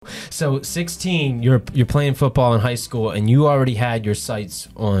So 16, you're playing football in high school, and you already had your sights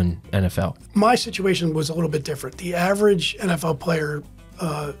on NFL. My situation was a little bit different. The average NFL player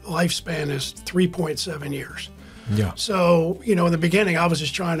lifespan is 3.7 years. Yeah. So, in the beginning, I was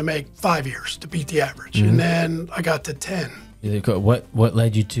just trying to make 5 years to beat the average. And then I got to 10. What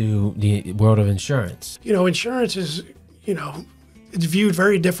led you to the world of insurance? Insurance is, it's viewed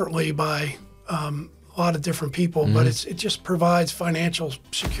very differently by a lot of different people, but it just provides financial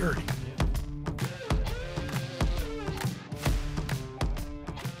security.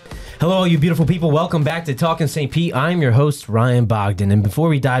 Hello, you beautiful people. Welcome back to Talkin St. Pete. I'm your host, Ryan Bogdan. And before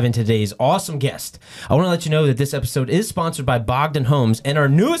we dive into today's awesome guest, I want to let you know that this episode is sponsored by Bogdan Homes and our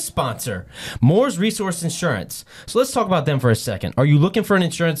newest sponsor, Moore's Resource Insurance. So let's talk about them for a second. Are you looking for an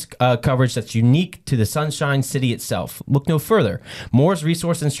insurance coverage that's unique to the Sunshine City itself? Look no further. Moore's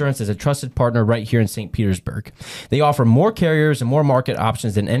Resource Insurance is a trusted partner right here in St. Petersburg. They offer more carriers and more market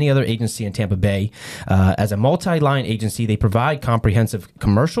options than any other agency in Tampa Bay. As a multi-line agency, they provide comprehensive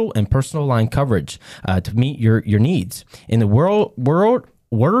commercial and personal line coverage to meet your needs. In the world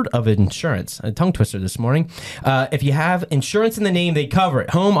of insurance, a tongue twister this morning. If you have insurance in the name, they cover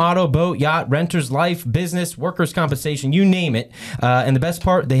it. Home, auto, boat, yacht, renters, life, business, workers' compensation, you name it. And the best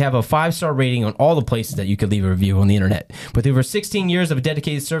part, they have a 5-star rating on all the places that you could leave a review on the internet. With over 16 years of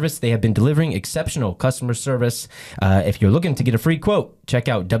dedicated service, they have been delivering exceptional customer service. If you're looking to get a free quote, check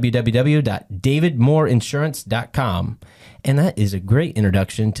out www.davidmooreinsurance.com. And that is a great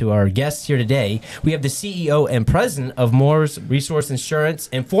introduction to our guest here today. We have the CEO and president of Moore's Resource Insurance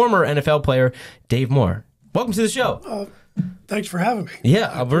and former NFL player, Dave Moore. Welcome to the show. Thanks for having me.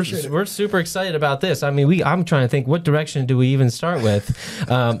 Yeah, we're super excited about this. I mean, I'm trying to think, what direction do we even start with?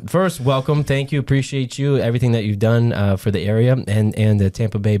 First, welcome. Thank you. Appreciate you. Everything that you've done for the area and the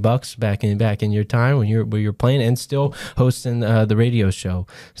Tampa Bay Bucks back in your time when you're playing and still hosting the radio show.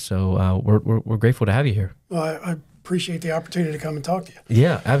 So we're grateful to have you here. Well, I appreciate the opportunity to come and talk to you.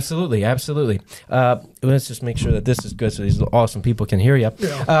 Yeah, absolutely. Let's just make sure that this is good so these awesome people can hear you.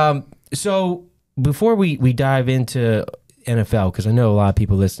 Yeah. So before we dive into NFL, because I know a lot of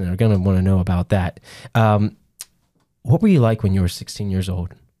people listening are going to want to know about that, what were you like when you were 16 years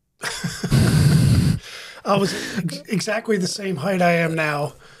old? I was exactly the same height I am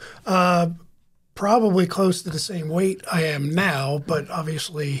now. Probably close to the same weight I am now, but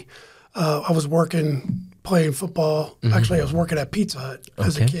obviously I was playing football. Actually, I was working at Pizza Hut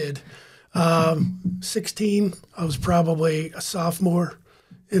as a kid. 16, I was probably a sophomore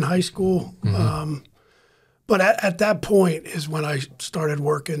in high school. But at that point is when I started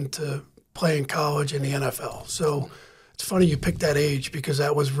working to play in college in the NFL. So it's funny you picked that age because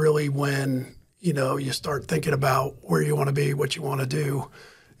that was really when, you start thinking about where you want to be, what you want to do.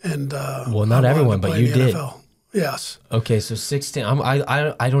 And well, not everyone, but you did. NFL. Yes. Okay, so 16.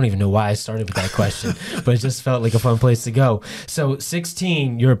 I don't even know why I started with that question, but it just felt like a fun place to go. So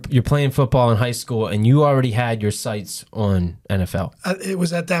 16, you're playing football in high school, and you already had your sights on NFL. It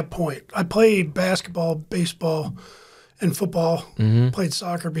was at that point. I played basketball, baseball, and football. Played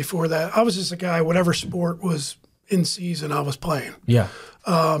soccer before that. I was just a guy, whatever sport was in season, I was playing. Yeah.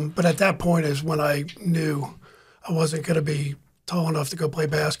 But at that point is when I knew I wasn't going to be tall enough to go play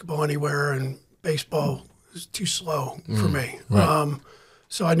basketball anywhere, and baseball was too slow for me. Right.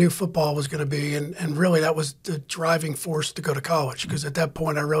 So I knew football was going to be, and really that was the driving force to go to college, because at that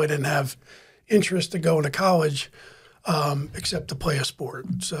point I really didn't have interest to go into college except to play a sport.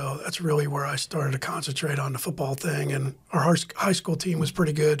 So that's really where I started to concentrate on the football thing, and our high school team was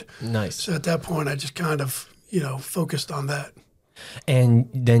pretty good. Nice. So at that point I just kind of, focused on that. And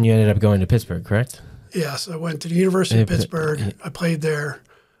then you ended up going to Pittsburgh, correct? Yes, I went to the University of Pittsburgh. I played there.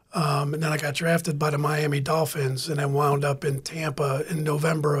 And then I got drafted by the Miami Dolphins and then wound up in Tampa in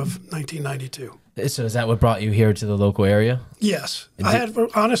November of 1992. So is that what brought you here to the local area? Yes.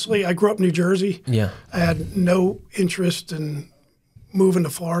 Honestly, I grew up in New Jersey. Yeah. I had no interest in moving to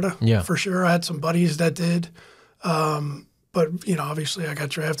Florida, for sure. I had some buddies that did. But, obviously I got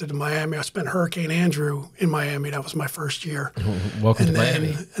drafted to Miami. I spent Hurricane Andrew in Miami. That was my first year. Welcome to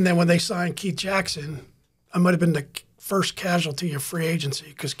Miami. And then when they signed Keith Jackson, I might have been the first casualty of free agency,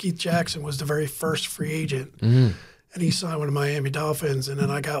 because Keith Jackson was the very first free agent, and he signed with the Miami Dolphins, and then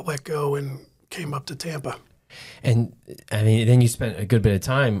I got let go and came up to Tampa. And I mean, then you spent a good bit of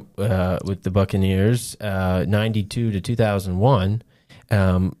time with the Buccaneers, 92 to 2001,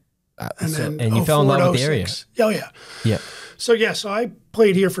 and you fell in love with the area. Oh yeah. So I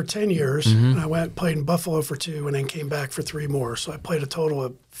played here for 10 years, and I played in Buffalo for 2, and then came back for 3 more. So I played a total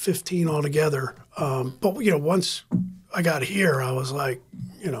of 15 altogether. But once I got here, I was like,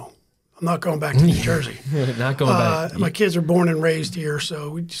 I'm I'm not going back to New Jersey. Not going back. My kids are born and raised here, so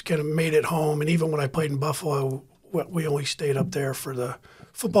we just kind of made it home. And even when I played in Buffalo, we only stayed up there for the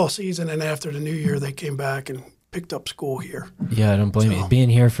football season. And after the New Year, they came back and picked up school here. Yeah, I don't blame you. Being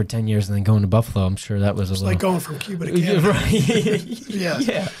here for 10 years and then going to Buffalo, I'm sure that was a little... like going from Cuba to Canada. Right.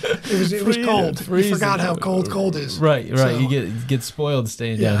 Yeah. It was cold. You forgot how cold is. Right. So. You get spoiled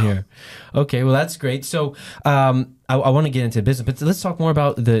staying down here. Okay, well, that's great. So I want to get into business, but let's talk more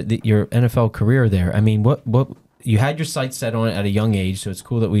about your NFL career there. I mean, what you had your sights set on it at a young age, so it's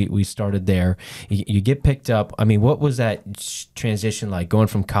cool that we started there. You get picked up. I mean, what was that transition like, going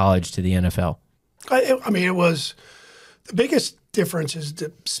from college to the NFL? I mean, it was the biggest difference is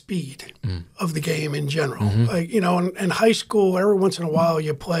the speed of the game in general. Like, you know, in high school, every once in a while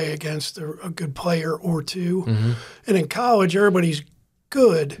you play against a good player or two. And in college, everybody's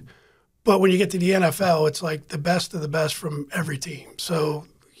good. But when you get to the NFL, it's like the best of the best from every team. So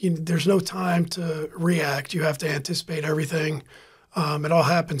there's no time to react. You have to anticipate everything. It all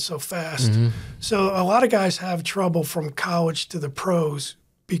happens so fast. So a lot of guys have trouble from college to the pros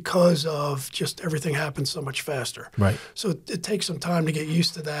because of just everything happens so much faster. Right. So it takes some time to get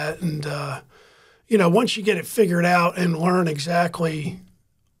used to that. And, you know, once you get it figured out and learn exactly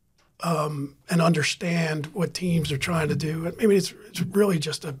and understand what teams are trying to do, I mean, it's really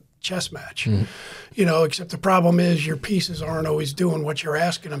just a chess match, you know, except the problem is your pieces aren't always doing what you're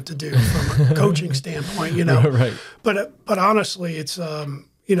asking them to do from a coaching standpoint, you know. Right. But honestly, it's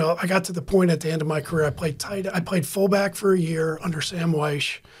you know, I got to the point at the end of my career. I played fullback for a year under Sam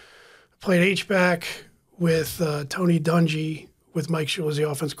Weish. Played H-back with Tony Dungy, with Mike Shula as the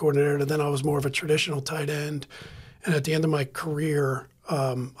offense coordinator. And then I was more of a traditional tight end. And at the end of my career,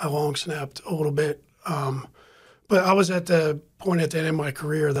 I long snapped a little bit. But I was at the point at the end of my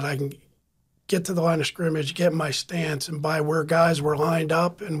career that I can get to the line of scrimmage, get my stance, and by where guys were lined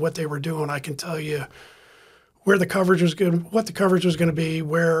up and what they were doing, I can tell you where the coverage was good, what the coverage was going to be,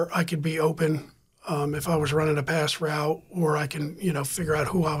 where I could be open if I was running a pass route, or I can, you know, figure out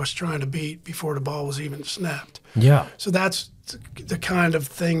who I was trying to beat before the ball was even snapped. Yeah. So that's the kind of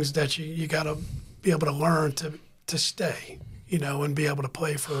things that you got to be able to learn to stay, you know, and be able to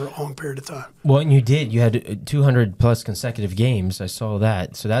play for a long period of time. Well, and you did. You had 200 plus consecutive games. I saw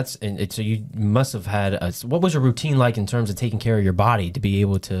that. So so you must have had what was your routine like in terms of taking care of your body to be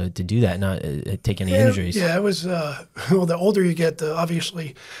able to do that, not take any injuries? Yeah, it was. Well, the older you get,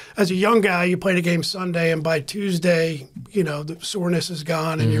 obviously, as a young guy, you played a game Sunday, and by Tuesday, you know, the soreness is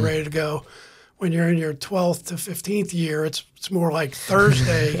gone and you're ready to go. When you're in your 12th to 15th year, it's more like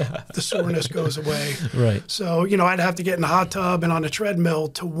Thursday, the soreness goes away. Right. So, you know, I'd have to get in the hot tub and on the treadmill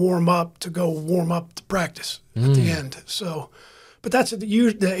to warm up to practice at the end. So, but that's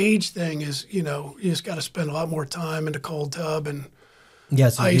the age thing is, you know, you just got to spend a lot more time in the cold tub and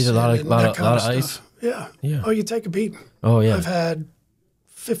so you use a lot of ice. Yeah. Yeah. Oh, you take a beating. Oh, yeah. I've had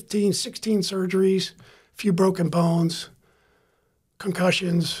 15, 16 surgeries, a few broken bones,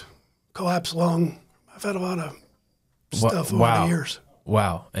 concussions, collapsed lung. I've had a lot of stuff over the years.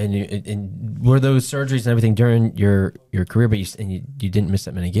 Wow. And were those surgeries and everything during your career, but you didn't miss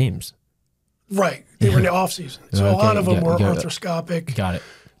that many games? Right. They were in the off season. So a lot of them were arthroscopic. Got it.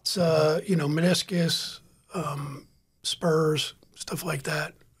 It's, you know, meniscus, spurs, stuff like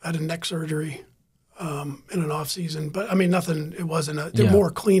that. I had a neck surgery in an off season. But, I mean, nothing, it wasn't they're more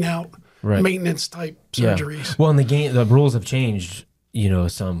clean out, maintenance type surgeries. Yeah. Well, in the game, the rules have changed, you know,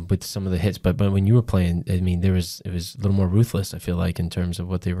 with some of the hits, but when you were playing, I mean, it was a little more ruthless, I feel like, in terms of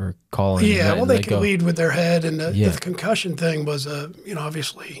what they were calling. Yeah, well, they could lead with their head, and the concussion thing was, you know,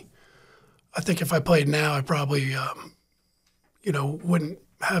 obviously, I think if I played now, I probably, you know, wouldn't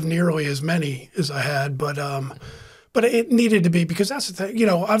have nearly as many as I had, but it needed to be, because that's the thing, you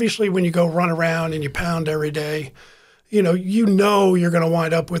know, obviously when you go run around and you pound every day, you know you're going to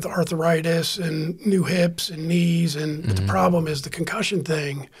wind up with arthritis and new hips and knees, but the problem is the concussion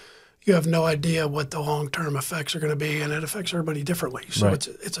thing. You have no idea what the long-term effects are going to be, and it affects everybody differently. So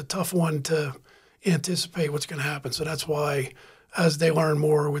it's a tough one to anticipate what's going to happen. So that's why, as they learn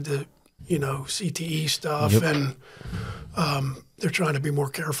more with the, you know, CTE stuff, and they're trying to be more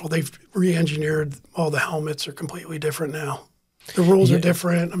careful. They've re-engineered all the helmets are completely different now. The rules are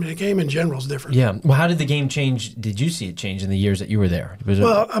different. I mean, the game in general is different. Yeah. Well, how did the game change? Did you see it change in the years that you were there?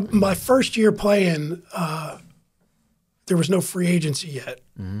 My first year playing, there was no free agency yet,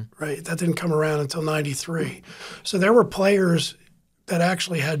 right? That didn't come around until '93. So there were players that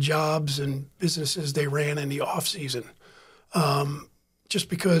actually had jobs and businesses they ran in the off season, just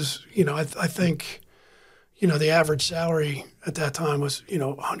because, you know, I think, you know, the average salary at that time was, you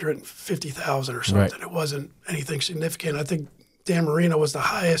know, $150,000 or something. It wasn't anything significant. I think Dan Marino was the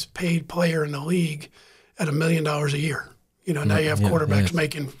highest paid player in the league at $1 million a year. Now you have quarterbacks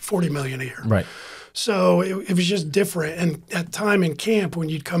making $40 million a year. Right. So it was just different. And at time in camp, when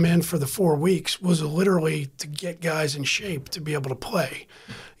you'd come in for the 4 weeks, was literally to get guys in shape to be able to play.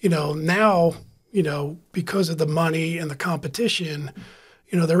 Now, because of the money and the competition,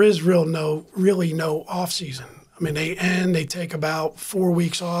 there is really no off season. I mean, they take about 4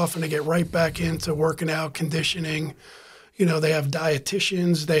 weeks off and they get right back into working out, conditioning. They have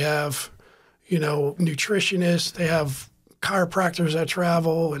dietitians, they have, nutritionists, they have chiropractors that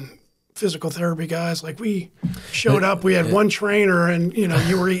travel and physical therapy guys. Like we showed up, we had one trainer and,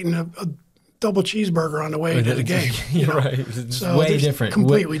 you were eating a double cheeseburger on the way to the game. Right. It's so way different.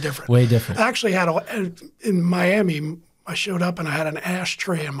 Completely different. Way different. I actually in Miami, I showed up and I had an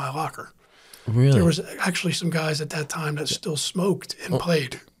ashtray in my locker. Really? There was actually some guys at that time that still smoked and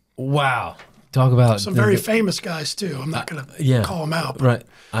played. Wow. Talk about some very famous guys too. I'm not going to call them out. Right.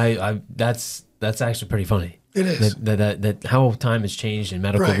 That's actually pretty funny. It is. That how time has changed in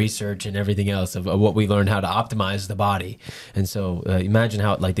medical research and everything else of what we learned how to optimize the body. And so imagine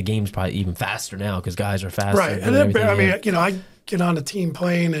how the game's probably even faster now because guys are faster. Right. And I get on the team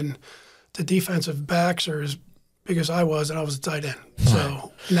playing and the defensive backs are as big as I was, and I was a tight end.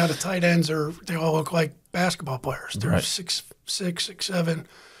 So now the tight ends they all look like basketball players. They're 6'6", 6'7".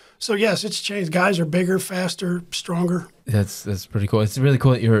 So yes, it's changed. Guys are bigger, faster, stronger. That's pretty cool. It's really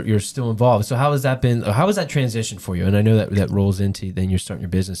cool that you're still involved. So how has that been? How was that transition for you? And I know that rolls into then you're starting your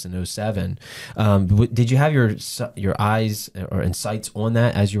business in 2007. Did you have your eyes and sights on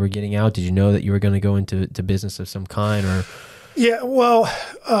that as you were getting out? Did you know that you were going to go into business of some kind? Or yeah, well,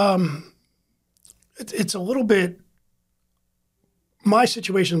 it's a little bit. My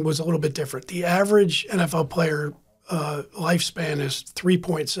situation was a little bit different. The average NFL player lifespan is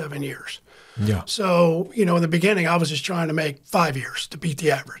 3.7 years. Yeah. So, in the beginning, I was just trying to make 5 years to beat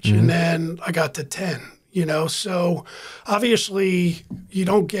the average. Mm-hmm. And then I got to 10, So obviously you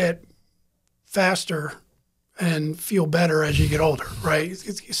don't get faster and feel better as you get older, right?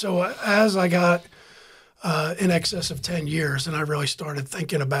 So as I got in excess of 10 years, and I really started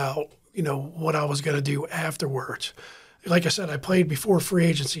thinking about, what I was going to do afterwards. Like I said, I played before free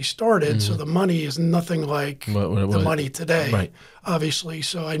agency started, so the money is nothing like the money today, obviously.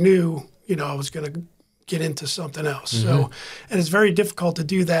 So I knew, I was going to get into something else. Mm-hmm. So, and it's very difficult to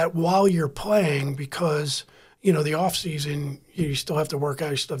do that while you're playing because, the off season, you still have to work out,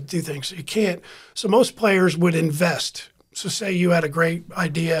 you still have to do things. So you can't. So most players would invest. So say you had a great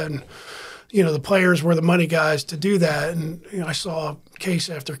idea and, the players were the money guys to do that. And, I saw case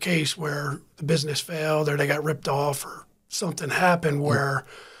after case where the business failed or they got ripped off or something happened where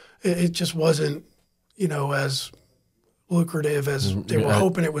it just wasn't, as lucrative as they were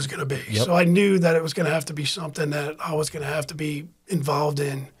hoping it was going to be. Yep. So I knew that it was going to have to be something that I was going to have to be involved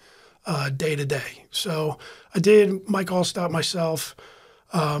in day to day. So I did Mike Allstott myself,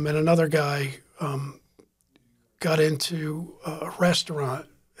 and another guy got into a restaurant,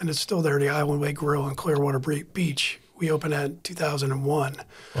 and it's still there, the Island Way Grill in Clearwater Beach. We opened that in 2001.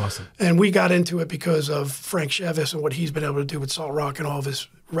 Awesome. And we got into it because of Frank Chevis and what he's been able to do with Salt Rock and all of his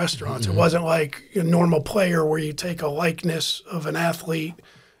restaurants. Mm-hmm. It wasn't like a normal player where you take a likeness of an athlete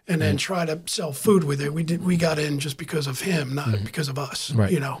and then try to sell food with it. We got in just because of him, not because of us,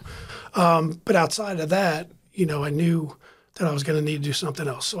 right. But outside of that, I knew that I was going to need to do something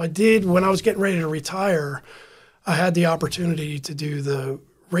else. So I did, when I was getting ready to retire, I had the opportunity to do the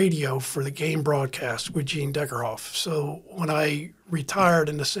radio for the game broadcast with Gene Deckerhoff. So when I retired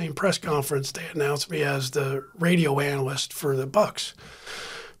in the same press conference, they announced me as the radio analyst for the Bucks.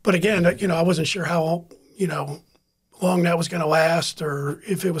 But again, I wasn't sure how, long that was going to last or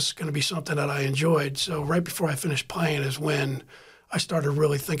if it was going to be something that I enjoyed. So right before I finished playing is when I started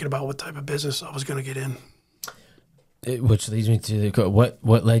really thinking about what type of business I was going to get in. Which leads me to what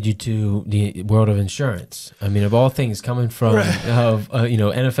led you to the world of insurance? I mean, of all things, coming from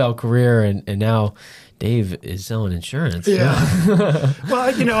NFL career and now Dave is selling insurance. Yeah.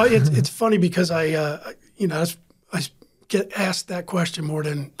 Well, it's funny because I get asked that question more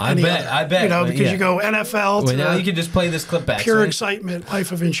than any other. I bet. Because you go NFL to now you can just play this clip back. Pure excitement,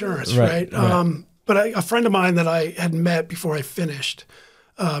 life of insurance, right? But a friend of mine that I had met before I finished,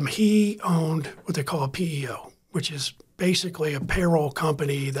 he owned what they call a PEO, which is basically a payroll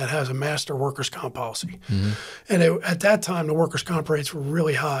company that has a master workers' comp policy. Mm-hmm. And at that time, the workers' comp rates were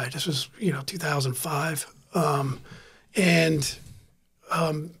really high. This was, 2005.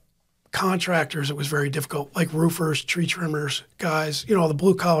 Contractors, it was very difficult, like roofers, tree trimmers, guys, the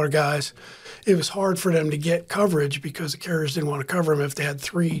blue-collar guys. It was hard for them to get coverage because the carriers didn't want to cover them if they had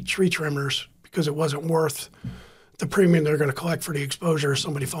 3 tree trimmers because it wasn't worth the premium they're going to collect for the exposure of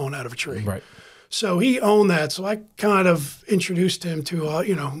somebody falling out of a tree. Right. So he owned that. So I kind of introduced him to,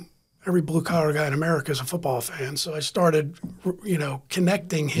 you know, every blue collar guy in America is a football fan. So I started, you know,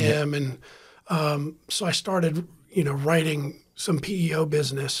 connecting him. And so I started, you know, writing some PEO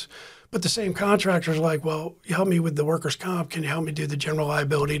business. But the same contractor's like, well, you help me with the workers' comp. Can you help me do the general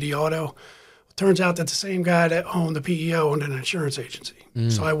liability, the auto? Turns out that the same guy that owned the PEO owned an insurance agency.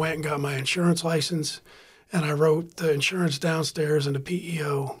 So I went and got my insurance license. And I wrote the insurance downstairs and the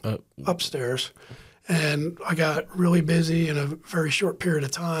PEO upstairs. And I got really busy in a very short period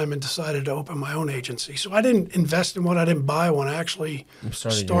of time and decided to open my own agency. So I didn't invest in one. I didn't buy one. I actually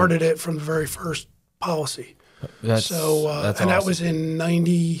started it from the very first policy. That's awesome. That was in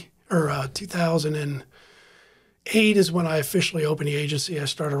 2008 is when I officially opened the agency. I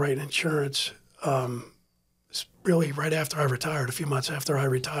started writing insurance. It's really right after I retired, a few months after I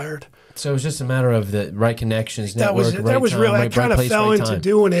retired. So it was just a matter of the right connections, network, that was time, really, right, I kind right of fell place, into time.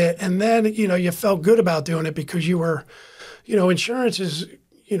 doing it. And then, you know, you felt good about doing it because you were, you know, insurance is,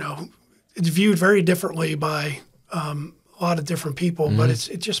 you know, it's viewed very differently by a lot of different people, but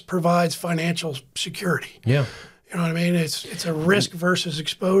it just provides financial security. Yeah. You know what I mean? It's a risk versus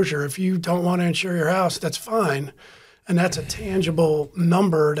exposure. If you don't want to insure your house, that's fine. And that's a tangible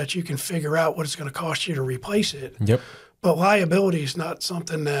number that you can figure out what it's going to cost you to replace it. Yep. But liability is not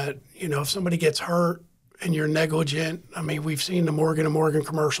something that, you know, if somebody gets hurt and you're negligent, I mean, we've seen the Morgan & Morgan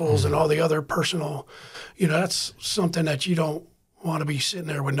commercials and all the other personal, you know, that's something that you don't want to be sitting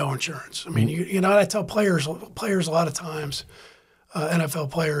there with no insurance. I mean, you know, I tell players a lot of times, NFL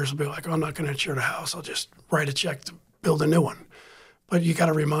players will be like, oh, I'm not going to insure the house. I'll just write a check to build a new one. But you got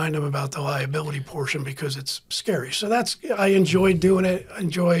to remind them about the liability portion because it's scary. So I enjoyed doing it. I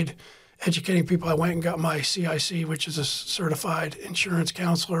enjoyed educating people. I went and got my CIC, which is a certified insurance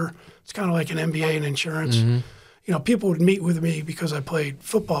counselor. It's kind of like an MBA in insurance. You know, people would meet with me because I played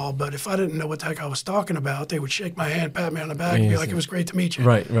football, but if I didn't know what the heck I was talking about, they would shake my hand, pat me on the back, and be like, it was great to meet you.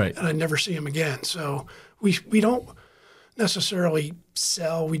 Right, right. And I'd never see them again. So we don't necessarily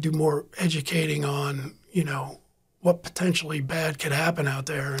sell. We do more educating on, you know, what potentially bad could happen out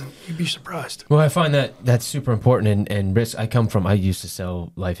there, and you'd be surprised. Well, I find that that's super important, and risk. I used to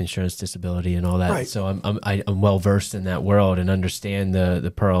sell life insurance, disability, and all that. Right. So I'm well versed in that world and understand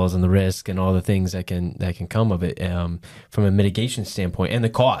the perils and the risk and all the things that can come of it from a mitigation standpoint and the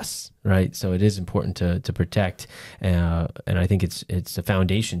costs. Right, so it is important to protect, and I think it's a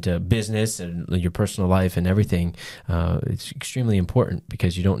foundation to business and your personal life and everything. It's extremely important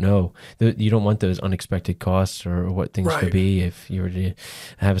because you don't know, you don't want those unexpected costs or what things could be if you were to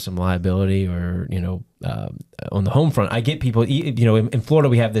have some liability or, you know, on the home front. I get people, you know, in Florida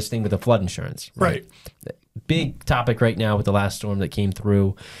we have this thing with the flood insurance. Right. Big topic right now with the last storm that came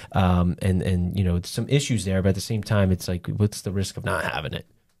through, and you know, some issues there, but at the same time, it's like, what's the risk of not having it?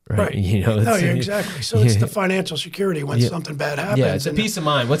 Right. You know, no, yeah, exactly. So it's the financial security when something bad happens. Yeah, it's a peace of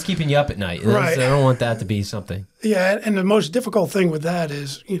mind. What's keeping you up at night? Right. I don't want that to be something. Yeah, and the most difficult thing with that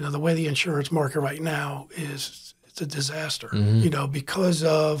is, you know, the way the insurance market right now is, it's a disaster. You know, because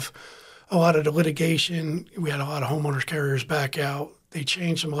of a lot of the litigation, we had a lot of homeowners carriers back out. They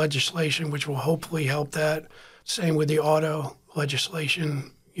changed some legislation, which will hopefully help that. Same with the auto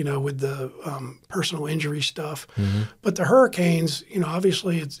legislation, you know, with the personal injury stuff. But the hurricanes, you know,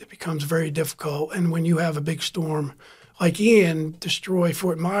 obviously it becomes very difficult. And when you have a big storm like Ian destroy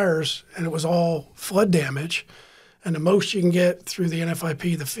Fort Myers and it was all flood damage, and the most you can get through the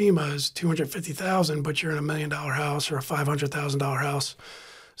NFIP, the FEMA, is $250,000, but you're in $1 million house or a $500,000 house.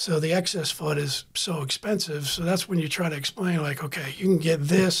 So the excess flood is so expensive. So that's when you try to explain, like, okay, you can get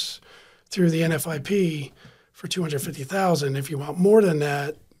this through the NFIP for $250,000. If you want more than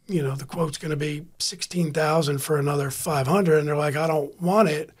that, you know, the quote's going to be $16,000 for another $500, and they're like, I don't want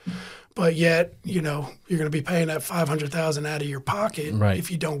it, but yet, you know, you're going to be paying that $500,000 out of your pocket if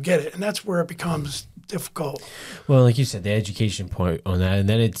you don't get it, and that's where it becomes difficult. Well, like you said, the education point on that, and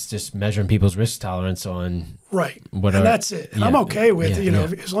then it's just measuring people's risk tolerance on and that's it. And I'm okay with you know,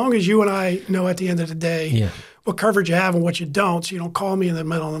 as long as you and I know at the end of the day what coverage you have and what you don't, so you don't call me in the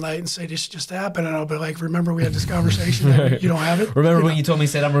middle of the night and say this just happened, and I'll be like, remember we had this conversation and you don't have it? Remember when you told me,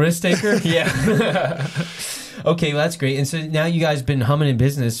 said I'm a risk taker? Okay, well, that's great. And so now you guys been humming in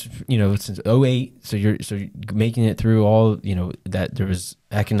business, you know, since '08. So you're making it through all, you know, that there was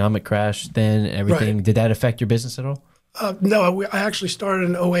economic crash then, everything. Did that affect your business at all? No, I actually started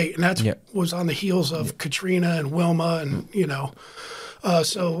in '08, and that was on the heels of Katrina and Wilma, and you know,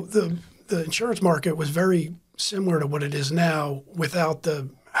 so the insurance market was very similar to what it is now without the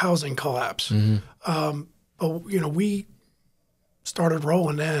housing collapse. But you know, we started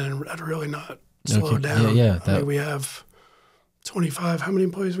rolling then and had really not slow Okay. down. Yeah, I mean, we have 25. How many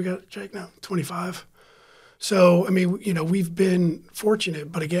employees we got, Jake, now? 25. So, I mean, we've been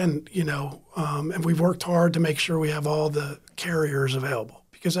fortunate, but again, and we've worked hard to make sure we have all the carriers available,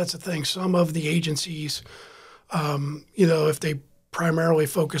 because that's the thing. Some of the agencies, if they primarily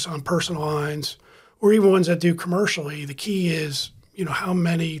focus on personal lines or even ones that do commercially, the key is, how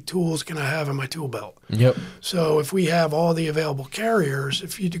many tools can I have in my tool belt? Yep. So if we have all the available carriers,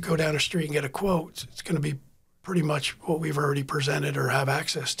 if you go down the street and get a quote, it's going to be pretty much what we've already presented or have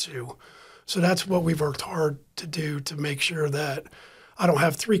access to. So that's what we've worked hard to do, to make sure that I don't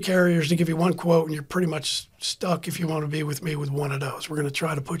have 3 carriers to give you one quote and you're pretty much stuck if you want to be with me with one of those. We're going to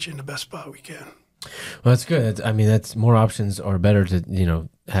try to put you in the best spot we can. Well, that's good. I mean, that's more options are better to,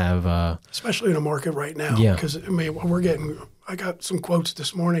 have. Especially in the market right now. Yeah. Because, I mean, I got some quotes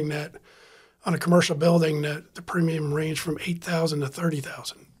this morning that on a commercial building that the premium ranged from $8,000 to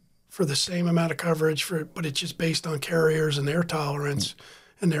 $30,000 for the same amount of coverage, but it's just based on carriers and their tolerance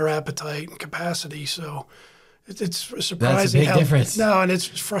and their appetite and capacity. So it's surprising. That's a big difference. No, and it's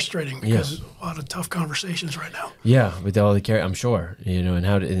frustrating because a lot of tough conversations right now. Yeah, with all the care, I'm sure, and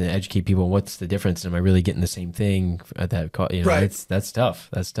how to educate people. What's the difference? Am I really getting the same thing at that cost? Right. That's tough.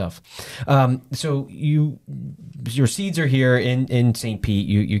 That's tough. So your seeds are here in St. Pete.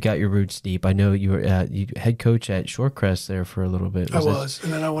 You got your roots deep. I know you were you head coach at Shorecrest there for a little bit. I was,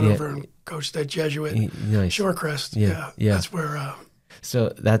 and then I went over and coached at Jesuit Shorecrest. Yeah. That's where.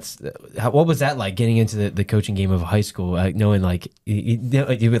 So what was that like, getting into the coaching game of high school, knowing like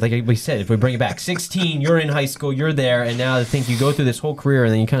we said, if we bring it back, 16, you're in high school, you're there, and now I think you go through this whole career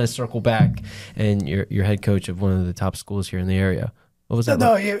and then you kind of circle back and you're head coach of one of the top schools here in the area. What was that?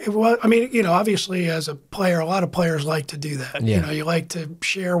 No, it was. I mean, obviously as a player, a lot of players like to do that. Yeah. You like to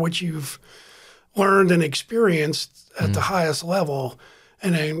share what you've learned and experienced at the highest level,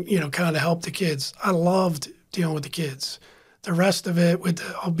 and then kind of help the kids. I loved dealing with the kids. The rest of it,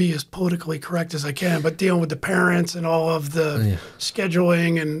 I'll be as politically correct as I can, but dealing with the parents and all of the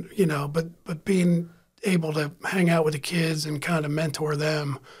scheduling and, but being able to hang out with the kids and kind of mentor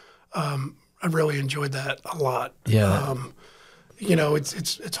them, I really enjoyed that a lot. Yeah.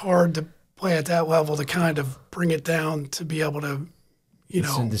 It's hard to play at that level to kind of bring it down to be able to,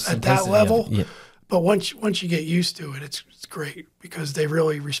 at that level. Yeah. But once you get used to it, it's great because they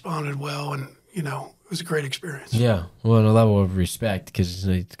really responded well, and, it was a great experience. Yeah, well, and a level of respect, because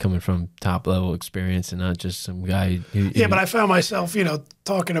it's coming from top level experience and not just some guy who. Yeah, but I found myself,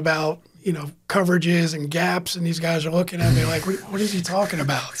 talking about, coverages and gaps, and these guys are looking at me like, what is he talking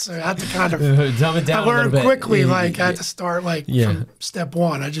about? So I had to kind of dumb it down. I learned quickly, I Yeah. had to start from step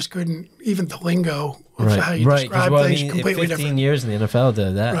one. I just couldn't, even the lingo of how you describe things, completely 15 different. years in the NFL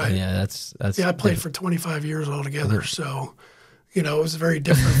to that. Right. Yeah, that's. Yeah, I played for 25 years altogether, so. It was very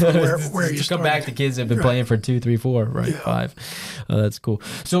different from where you come started. back to kids that have been playing for 2, 3, 4, right? 5. That's cool.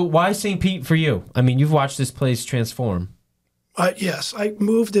 So why St. Pete for you? I mean, you've watched this place transform. Yes, I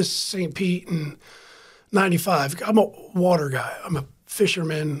moved to St. Pete in '95. I'm a water guy. I'm a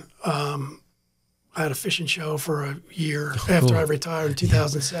fisherman. I had a fishing show for a year after I retired in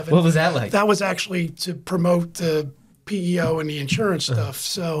 2007. What was that like? That was actually to promote the PEO and the insurance stuff.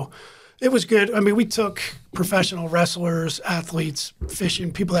 So it was good. I mean, we took professional wrestlers, athletes,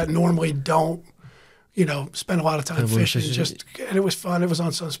 fishing, people that normally don't, spend a lot of time fishing. And it was fun. It was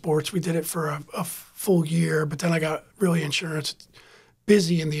on Sun Sports. We did it for a full year, but then I got really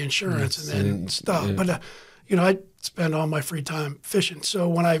busy in the insurance and then stopped. But, I spend all my free time fishing. So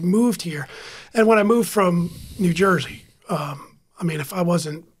when I moved here, and when I moved from New Jersey, if I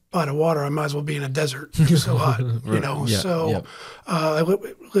wasn't by the water, I might as well be in a desert. It was so hot, I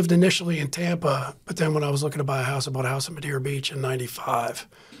lived initially in Tampa, but then when I was looking to buy a house, I bought a house in Madeira Beach in '95,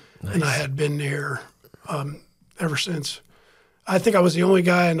 and I had been there ever since. I think I was the only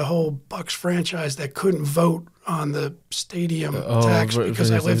guy in the whole Bucks franchise that couldn't vote on the stadium tax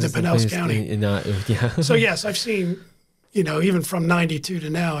because I lived in Pinellas County. So yes, I've seen, even from '92 to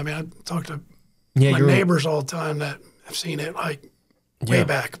now. I mean, I talk to my neighbors all the time that have seen it way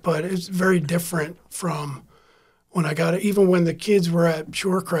back, but it's very different from when I got it. Even when the kids were at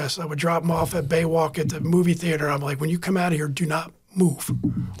Shorecrest, I would drop them off at Baywalk at the movie theater. I'm like, when you come out of here, do not move.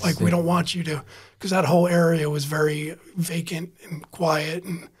 We don't want you to, because that whole area was very vacant and quiet,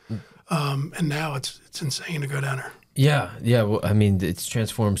 and now it's insane to go down there. Yeah. Well, I mean, it's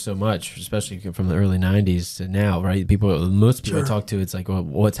transformed so much, especially from the early '90s to now, right? Most people I talk to, it's like, well,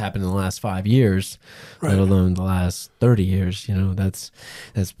 what's happened in the last 5 years, let alone the last 30 years. That's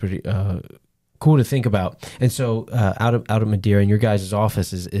pretty cool to think about. And so out of Madeira, and your guys'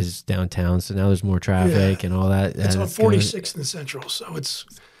 office is downtown, so now there's more traffic and all that. It's on 46th and Central, so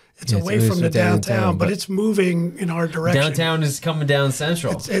it's away from the downtown, but it's moving in our direction. Downtown is coming down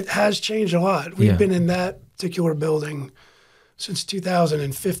Central. It has changed a lot. We've been in that particular building since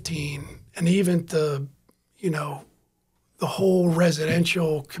 2015, and even the whole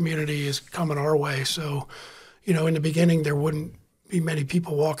residential community is coming our way. So, in the beginning, there wouldn't be many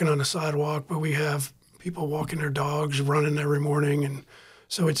people walking on the sidewalk, but we have people walking their dogs, running every morning. And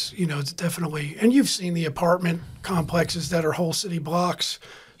so it's definitely, and you've seen the apartment complexes that are whole city blocks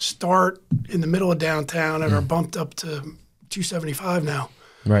start in the middle of downtown and are bumped up to 275 now.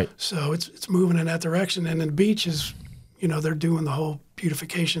 Right. So it's moving in that direction. And then the beach is, they're doing the whole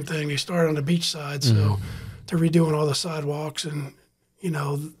beautification thing. They started on the beach side, so they're redoing all the sidewalks and,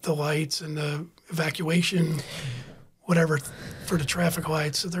 the lights and the evacuation, whatever, for the traffic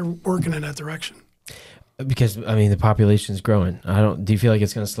lights. So they're working in that direction. Because, the population is growing. Do you feel like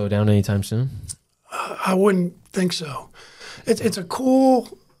it's going to slow down anytime soon? I wouldn't think so. It's a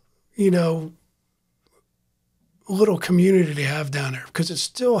cool, little community to have down there because it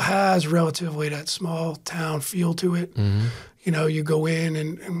still has relatively that small town feel to it. Mm-hmm. You go in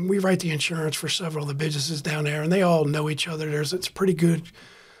and we write the insurance for several of the businesses down there, and they all know each other. It's pretty good.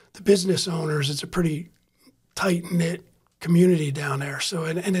 The business owners, it's a pretty tight-knit community down there. So,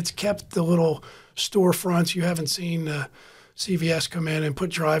 and it's kept the little storefronts. You haven't seen CVS come in and put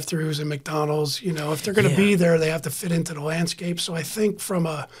drive-throughs and McDonald's. If they're going to be there, they have to fit into the landscape. So I think from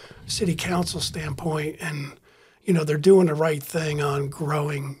a city council standpoint, and they're doing the right thing on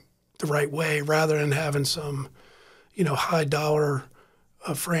growing the right way rather than having some, high dollar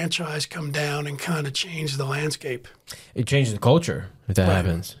franchise come down and kind of change the landscape. It changes the culture if that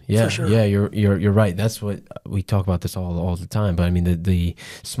happens. Yeah, for sure. Yeah, you're right. That's what we talk about this all the time. But the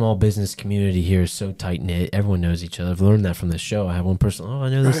small business community here is so tight knit. Everyone knows each other. I've learned that from this show. I have one person. Oh, I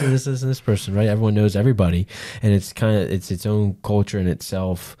know this and this person. Right? Everyone knows everybody, and it's its own culture in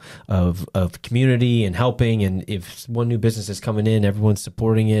itself of community and helping. And if one new business is coming in, everyone's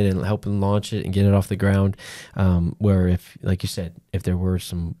supporting it and helping launch it and get it off the ground. Where if, like you said, if there were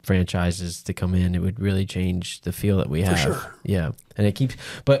some franchises to come in, it would really change the feel that we have. For sure. Yeah. And it keeps,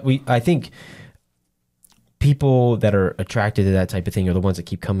 but I think people that are attracted to that type of thing are the ones that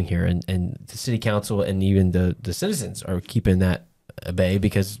keep coming here, and the city council and even the citizens are keeping that at bay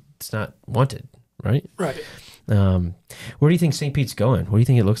because it's not wanted, right? Right. Where do you think St. Pete's going? What do you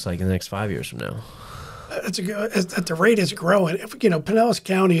think it looks like in the next 5 years from now? At the rate it's growing, Pinellas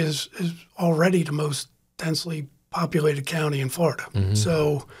County is already the most densely populated county in Florida. Mm-hmm.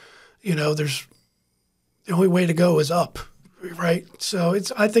 So, there's the only way to go is up, right? So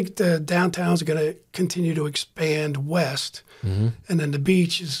I think the downtown's going to continue to expand west, and then the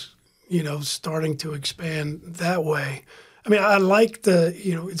beach is, starting to expand that way. I like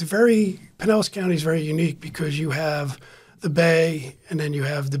Pinellas County is very unique because you have the bay and then you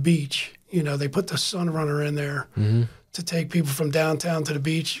have the beach. They put the Sunrunner in there to take people from downtown to the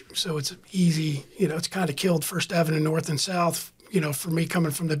beach, so it's easy. It's kind of killed First Avenue North and South. For me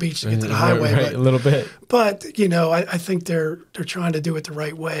coming from the beach to get to the highway, right, a little bit. But I think they're trying to do it the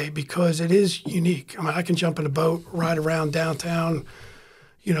right way because it is unique. I can jump in a boat, ride around downtown,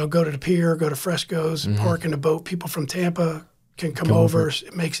 go to the pier, go to Fresco's, park in a boat. People from Tampa can come over.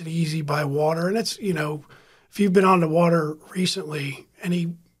 It makes it easy by water, and it's if you've been on the water recently,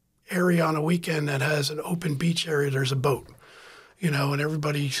 any area on a weekend that has an open beach area, there's a boat, and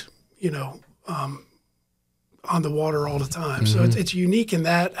everybody's on the water all the time. So it's unique in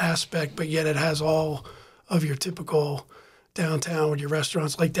that aspect, but yet it has all of your typical downtown with your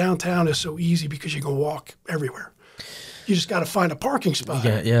restaurants. Like downtown is so easy because you can walk everywhere. You just got to find a parking spot.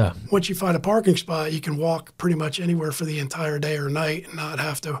 Yeah. Once you find a parking spot, you can walk pretty much anywhere for the entire day or night and not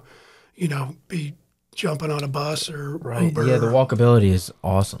have to, be jumping on a bus or Uber. Yeah, the walkability is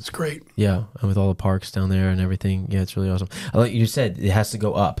awesome. It's great. Yeah, and with all the parks down there and everything, yeah, it's really awesome. Like you said, it has to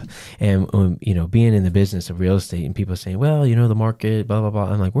go up. And being in the business of real estate and people saying, well, the market, blah blah blah.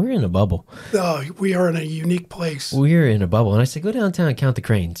 I'm like, we're in a bubble. Oh, we are in a unique place. We're in a bubble, and I say, go downtown and count the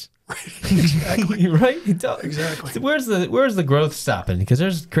cranes. Exactly. Right? Exactly. Where's the growth stopping? Because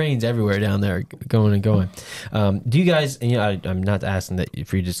there's cranes everywhere down there going and going. Do you guys, and I'm not asking that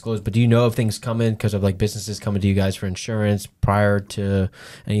for you to disclose, but do you know if things come in because of like businesses coming to you guys for insurance prior to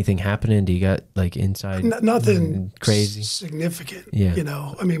anything happening? Do you got like inside nothing crazy significant? Yeah.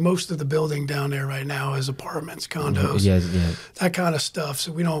 Most of the building down there right now is apartments, condos, that kind of stuff.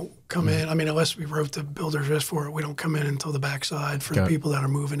 So we don't come in. Unless we wrote the builder's risk for it, we don't come in until the backside for the people that are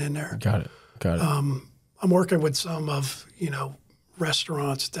moving in there. Got it. I'm working with some of,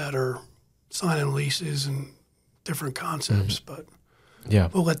 restaurants that are signing leases and different concepts, but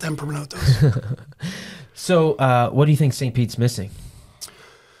we'll let them promote those. So what do you think St. Pete's missing?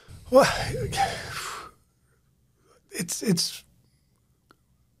 Well, it's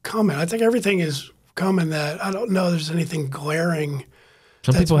coming. I think everything is coming. That I don't know. There's anything glaring.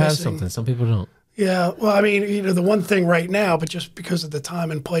 Some that's people have missing. something, some people don't. Yeah. Well, I mean, the one thing right now, but just because of the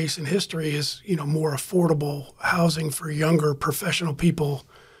time and place in history, is more affordable housing for younger professional people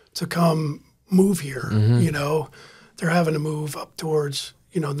to come move here. They're having to move up towards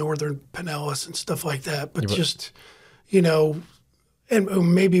northern Pinellas and stuff like that. But just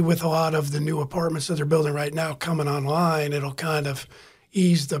and maybe with a lot of the new apartments that they're building right now coming online, it'll kind of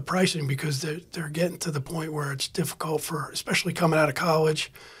ease the pricing because they're getting to the point where it's difficult for, especially coming out of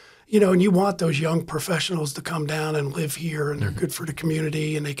college, and you want those young professionals to come down and live here, and they're good for the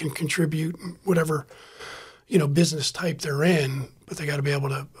community and they can contribute whatever, business type they're in, but they got to be able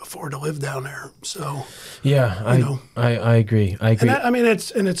to afford to live down there. So, yeah, I agree. And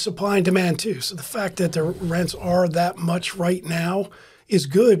it's supply and demand too. So the fact that the rents are that much right now is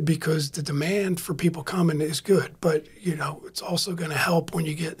good because the demand for people coming is good. But it's also going to help when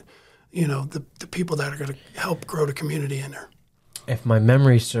you get, the people that are going to help grow the community in there. If my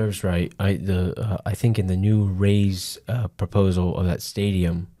memory serves right, I think in the new Rays proposal of that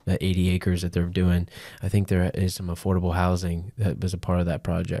stadium, that 80 acres that they're doing, I think there is some affordable housing that was a part of that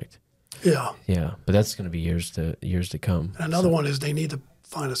project. Yeah. Yeah, but that's going to be years to come. And another one is they need to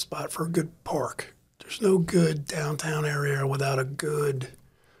find a spot for a good park. There's no good downtown area without a good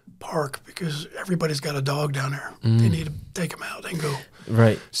park because everybody's got a dog down there. They need to take them out and go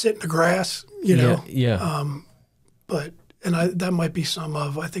sit in the grass, Yeah. But that might be some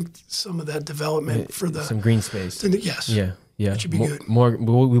of that development for the some green space. Yes. Yeah. Yeah, that should be good. More,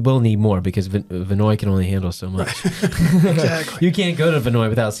 we will need more because Vinoy can only handle so much. Exactly. You can't go to Vinoy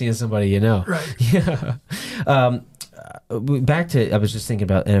without seeing somebody Right. Yeah. Back to, I was just thinking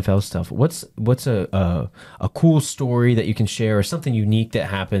about NFL stuff. What's a cool story that you can share, or something unique that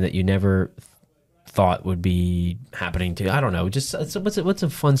happened that you never thought would be happening to? I don't know. Just what's a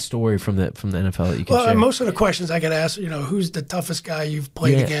fun story from the NFL that you can share? Well, most of the questions I get asked, who's the toughest guy you've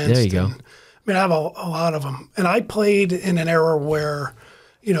played against? There you go. I have a lot of them. And I played in an era where,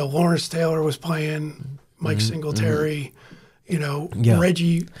 Lawrence Taylor was playing, Mike Singletary,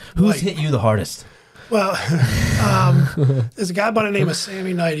 Reggie Who's White. hit you the hardest? Well, there's a guy by the name of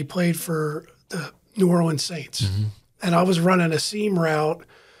Sammy Knight. He played for the New Orleans Saints. And I was running a seam route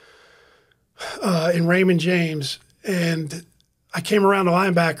in Raymond James, and I came around the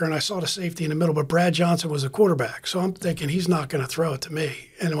linebacker and I saw the safety in the middle, but Brad Johnson was a quarterback. So I'm thinking he's not going to throw it to me.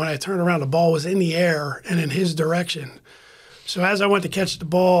 And when I turned around, the ball was in the air and in his direction. So as I went to catch the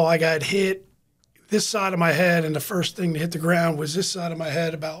ball, I got hit this side of my head, and the first thing to hit the ground was this side of my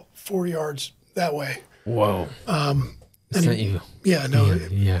head about 4 yards that way. Whoa. You. Yeah, no.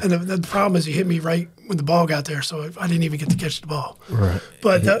 Yeah. And the problem is he hit me right when the ball got there, so I didn't even get to catch the ball. Right.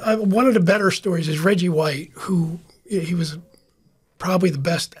 But one of the better stories is Reggie White, who he was probably the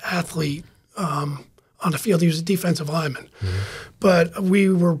best athlete on the field. He was a defensive lineman. But we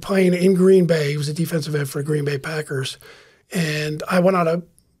were playing in Green Bay. He was a defensive end for the Green Bay Packers. And I went on a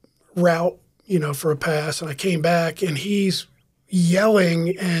route, for a pass, and I came back, and he's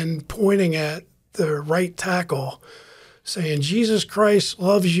yelling and pointing at the right tackle, saying, "Jesus Christ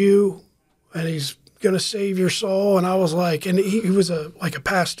loves you, and he's going to save your soul." And I was like, and he was like a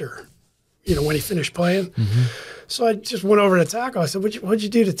pastor, when he finished playing. So I just went over to tackle. I said, what'd you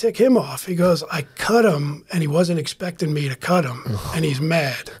do to tick him off? He goes, "I cut him, and he wasn't expecting me to cut him, and he's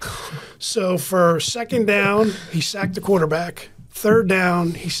mad." So for second down, he sacked the quarterback. Third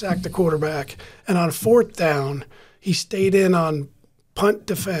down, he sacked the quarterback. And on fourth down, he stayed in on punt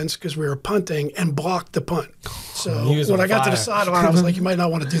defense because we were punting and blocked the punt. So when I got to the sideline, I was like, you might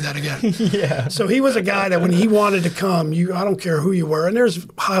not want to do that again. Yeah. So he was a guy that when he wanted to come, I don't care who you were. And there's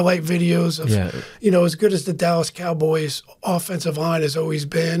highlight videos of, as good as the Dallas Cowboys offensive line has always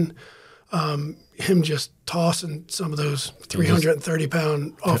been, him just tossing some of those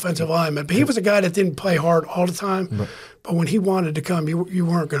 330-pound offensive linemen. But he was a guy that didn't play hard all the time. But when he wanted to come, you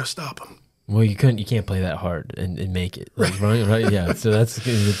weren't going to stop him. Well, you can't play that hard and make it. Like, right? Yeah. So that's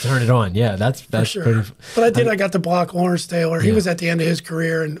turn it on. Yeah, that's for sure. Pretty, but I got to block Lawrence Taylor. He was at the end of his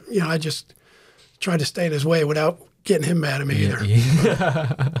career, and I just tried to stay in his way without getting him mad at me either.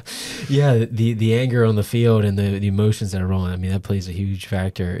 Yeah, the anger on the field and the emotions that are rolling. I mean, that plays a huge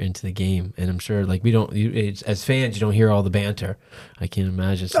factor into the game. And I'm sure, like, as fans, you don't hear all the banter. I can't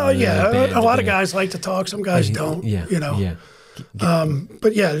imagine. Oh yeah, a lot of guys like to talk. Some guys don't. Yeah. Yeah.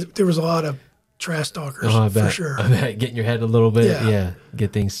 But yeah, there was a lot of trash talkers for sure. I bet. Get in your head a little bit. Yeah.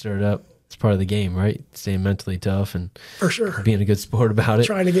 Get things stirred up. It's part of the game, right? Staying mentally tough and For sure. being a good sport about it.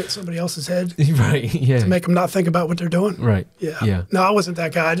 Trying to get somebody else's head Right. Yeah. to make them not think about what they're doing. Right. Yeah. Yeah. No, I wasn't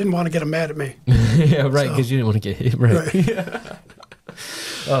that guy. I didn't want to get them mad at me. Yeah. Right. Because you didn't want to get hit. Right. Right.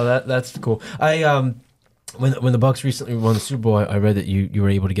 Oh, that's cool. When the Bucks recently won the Super Bowl, I read that you were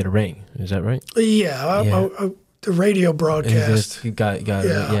able to get a ring. Is that right? Yeah. The radio broadcast. You got Yeah.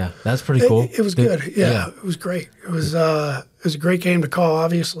 yeah. That's pretty cool. It was good. Yeah, it was great. It was a great game to call.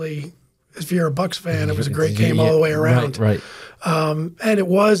 Obviously, if you're a Bucks fan, it was a great game all the way around. Right. And it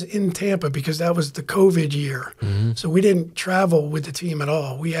was in Tampa because that was the COVID year. So we didn't travel with the team at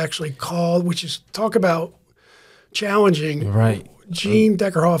all. We actually called, which is talk about challenging. Right. Gene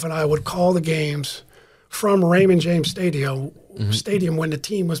Deckerhoff and I would call the games from Raymond James Stadium when the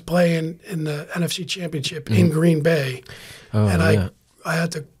team was playing in the NFC Championship in Green Bay. Oh, And yeah. I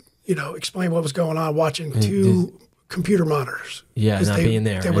had to, explain what was going on watching two computer monitors. Yeah, 'Cause not being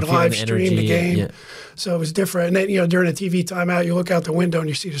there. They and would feeling live the stream the energy, game. yeah. So it was different. And then, during a TV timeout, you look out the window and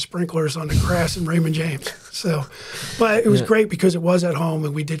you see the sprinklers on the grass in Raymond James. So, but it was great because it was at home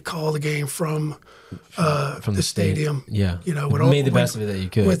and we did call the game from the stadium. Yeah. With Made the best of it that you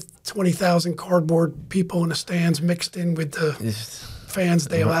could. With 20,000 cardboard people in the stands mixed in with the fans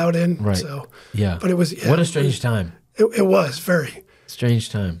they allowed in. Right. So, Yeah. but it was What a strange time. It was very, Strange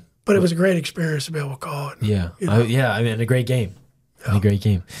time. but it was a great experience to be able to call it. Yeah. know? I mean, a great game. A great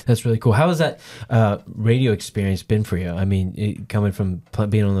game. That's really cool. How has that radio experience been for you? I mean, coming from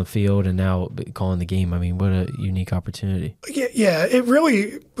being on the field and now calling the game, I mean, what a unique opportunity. Yeah, it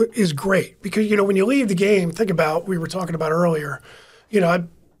really is great because, when you leave the game, think about, we were talking about earlier, I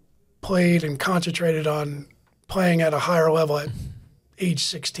played and concentrated on playing at a higher level at age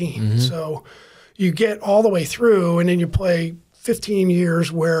 16. So you get all the way through and then you play 15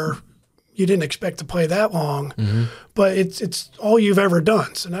 years where you didn't expect to play that long, but it's all you've ever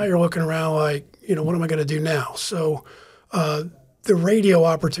done. So now you're looking around like, what am I going to do now? So the radio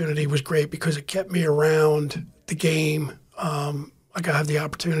opportunity was great because it kept me around the game. Like I have the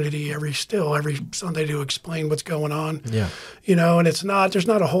opportunity every Sunday to explain what's going on. Yeah. And there's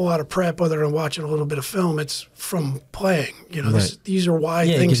not a whole lot of prep other than watching a little bit of film. It's from playing. These are why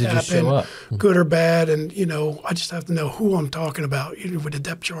things happen, good or bad. And, I just have to know who I'm talking about with the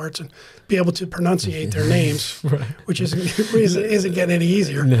depth charts and be able to pronunciate their names, which isn't getting any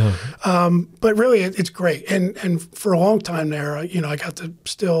easier. No. But really, it's great. And for a long time there, I got to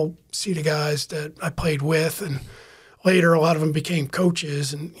still see the guys that I played with, and later, a lot of them became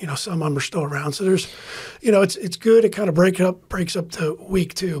coaches, and some of them are still around. So there's, it's good. It kind of breaks up to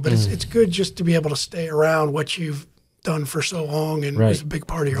week two, but it's good just to be able to stay around what you've done for so long and is a big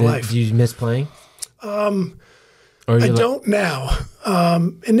part of your life. Do you miss playing? I don't now.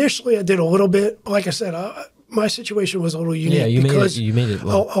 Initially, I did a little bit, but like I said, my situation was a little unique. Yeah, you made it.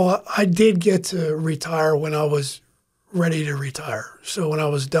 Well. I did get to retire when I was ready to retire. So when I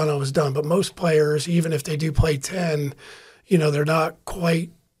was done, I was done. But most players, even if they do play 10, they're not quite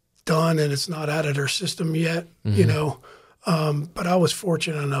done and it's not out of their system yet, But I was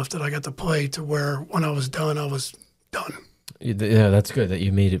fortunate enough that I got to play to where when I was done, I was done. Yeah, that's good that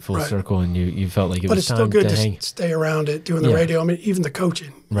you made it full circle and you felt like it was time to hang. But it's still good to stay around it, doing the radio. I mean, even the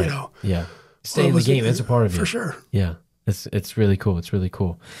coaching, Yeah. Stay in the game. That's a part of it. For sure. Yeah. It's really cool. It's really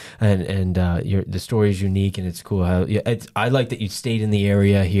cool, and the story is unique, and it's cool how I like that you stayed in the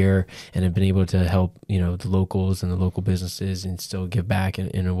area here and have been able to help the locals and the local businesses and still give back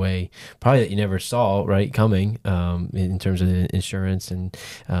in a way probably that you never saw coming in terms of the insurance and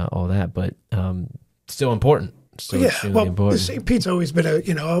all that, but still important. Still extremely important. St. Pete's always been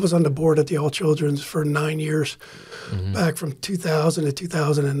I was on the board at the All Children's for 9 years, back from 2000 to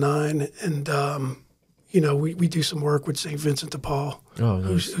 2009, and. We do some work with St. Vincent de Paul,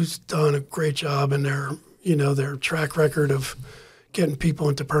 who's done a great job, and their track record of getting people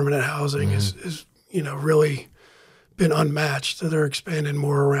into permanent housing is really been unmatched. So they're expanding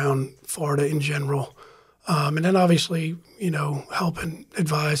more around Florida in general, and then obviously helping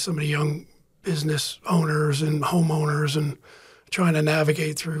advise some of the young business owners and homeowners and trying to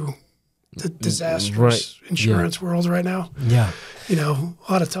navigate through the disastrous insurance world right now. Yeah. A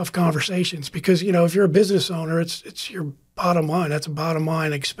lot of tough conversations because, if you're a business owner, it's your bottom line. That's a bottom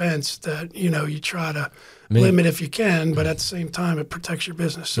line expense that, you try to limit if you can, but at the same time, it protects your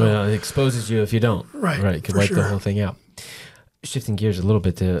business. So it exposes you if you don't. Right. Could wipe the whole thing out. Shifting gears a little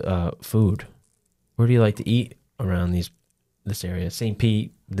bit to food. Where do you like to eat around this area? St.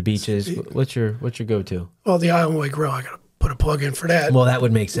 Pete, the beaches. What's your go-to? Well, the Island Way Grill, I got to put a plug in for that. Well, that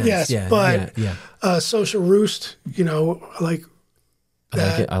would make sense. Yes, yeah, but Social Roost, I like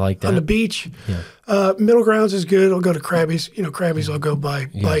I like that. On the beach, middle grounds is good. I'll go to Krabby's. Krabby's I'll go by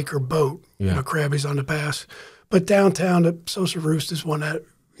bike or boat. Yeah. Krabby's on the pass. But downtown, the Sosa Roost is one that,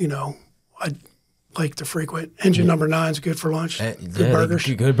 I like to frequent. Engine number 9 is good for lunch. Good burgers.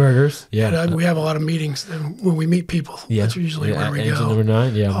 Good burgers. Yeah. And we have a lot of meetings when we meet people. Yeah. That's usually where we Engine go. number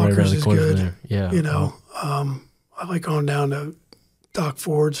 9. Yeah. Hawkers right around the is corner good. from there. Yeah. I like going down to Doc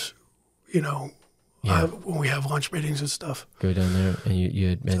Ford's, when we have lunch meetings and stuff. Go down there, and you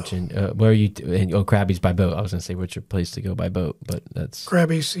had mentioned where are you? Krabby's by boat. I was gonna say what's your place to go by boat, but that's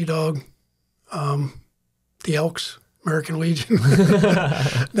Krabby's, Sea Dog, the Elks, American Legion.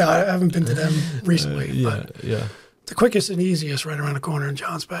 No, I haven't been to them recently. But the quickest and easiest right around the corner in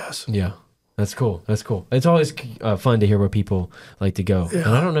Johns Pass. Yeah. That's cool. It's always fun to hear where people like to go. Yeah.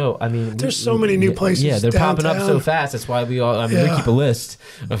 And I don't know. I mean, there's so many new places. Yeah, they're downtown. popping up so fast. That's why we keep a list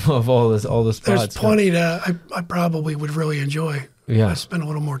of all the spots. There's plenty that I probably would really enjoy. Yeah, I spend a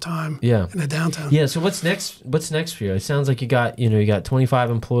little more time. Yeah. In the downtown. Yeah. So what's next? What's next for you? It sounds like you got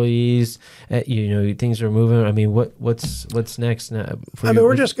 25 employees. Things are moving. I mean, what's next now?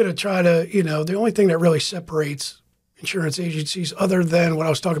 We're just going to try to. The only thing that really separates insurance agencies, other than what I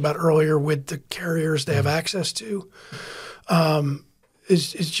was talking about earlier with the carriers they have access to,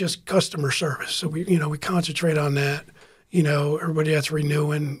 is just customer service. So we concentrate on that. Everybody that's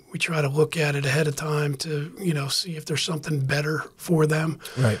renewing, we try to look at it ahead of time to see if there's something better for them.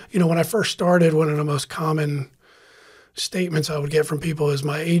 Right. When I first started, one of the most common statements I would get from people is,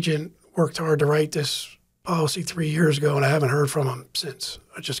 my agent worked hard to write this policy 3 years ago, and I haven't heard from them since.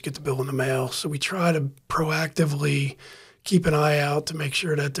 I just get the bill in the mail. So we try to proactively keep an eye out to make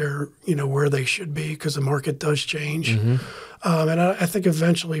sure that they're, where they should be, because the market does change. Mm-hmm. And I think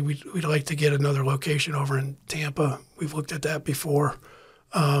eventually we'd like to get another location over in Tampa. We've looked at that before.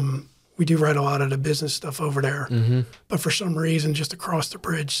 We do write a lot of the business stuff over there. Mm-hmm. But for some reason, just across the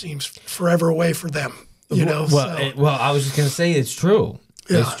bridge seems forever away for them. Well, I was just going to say it's true.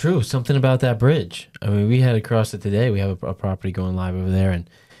 Yeah. It's true. Something about that bridge. I mean, we had to cross it today. We have a property going live over there, and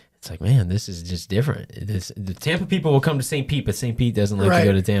it's like, man, this is just different. The Tampa people will come to St. Pete, but St. Pete doesn't like to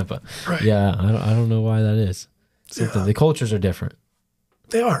go to Tampa. Right. Yeah, I don't know why that is. The cultures are different.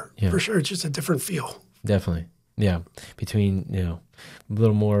 They are, for sure. It's just a different feel. Definitely. Yeah. Between, a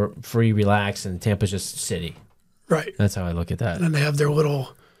little more free, relaxed, and Tampa's just city. Right. That's how I look at that. And then they have their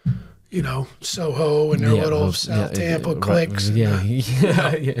little, Soho and their little South Tampa cliques. Yeah.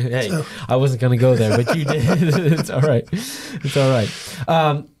 Hey, so. I wasn't going to go there, but you did. It's all right. It's all right.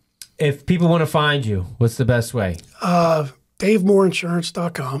 If people want to find you, what's the best way?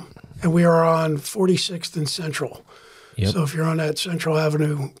 DaveMooreInsurance.com. And we are on 46th and Central. Yep. So if you're on that Central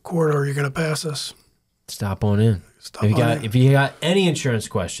Avenue corridor, you're going to pass us. Stop on in. If you got any insurance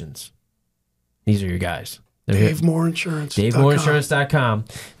questions, these are your guys. Dave Moore Insurance. DaveMooreInsurance.com.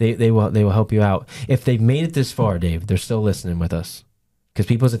 They will help you out. If they've made it this far, Dave, they're still listening with us, because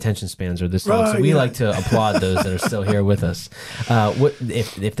people's attention spans are this long. So we like to applaud those that are still here with us.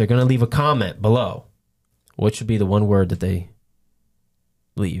 If they're going to leave a comment below, what should be the one word that they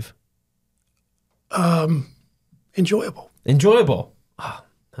leave? Enjoyable. Enjoyable. Oh,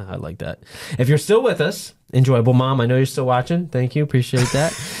 I like that. If you're still with us, enjoyable, Mom. I know you're still watching. Thank you. Appreciate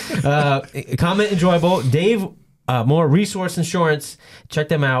that. Comment enjoyable. Dave Moore Resource Insurance. Check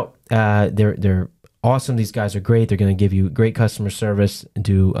them out. They're awesome. These guys are great. They're going to give you great customer service and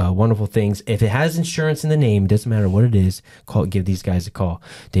do wonderful things. If it has insurance in the name, doesn't matter what it is, give these guys a call.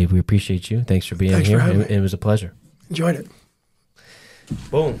 Dave, we appreciate you. Thanks for being here. It was a pleasure. Enjoyed it.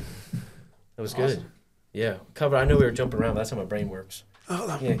 Boom. That was good. Yeah. I know we were jumping around, but that's how my brain works.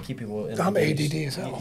 Oh, yeah, keep people in I'm ADD as hell.